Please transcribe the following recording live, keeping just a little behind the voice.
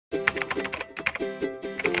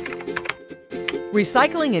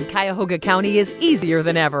Recycling in Cuyahoga County is easier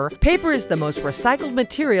than ever. Paper is the most recycled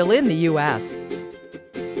material in the U.S.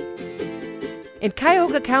 In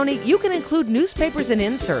Cuyahoga County, you can include newspapers and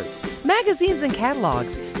inserts, magazines and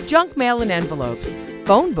catalogs, junk mail and envelopes,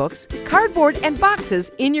 phone books, cardboard, and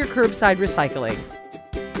boxes in your curbside recycling.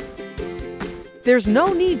 There's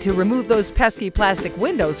no need to remove those pesky plastic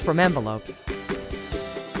windows from envelopes.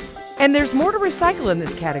 And there's more to recycle in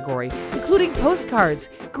this category, including postcards,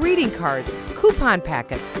 greeting cards, coupon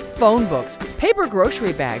packets, phone books, paper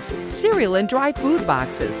grocery bags, cereal and dry food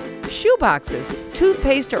boxes, shoe boxes,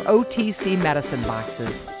 toothpaste or OTC medicine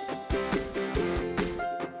boxes.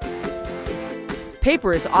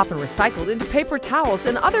 Paper is often recycled into paper towels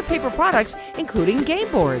and other paper products, including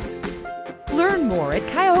game boards. Learn more at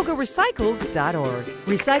cuyahogarecycles.org.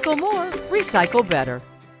 Recycle more, recycle better.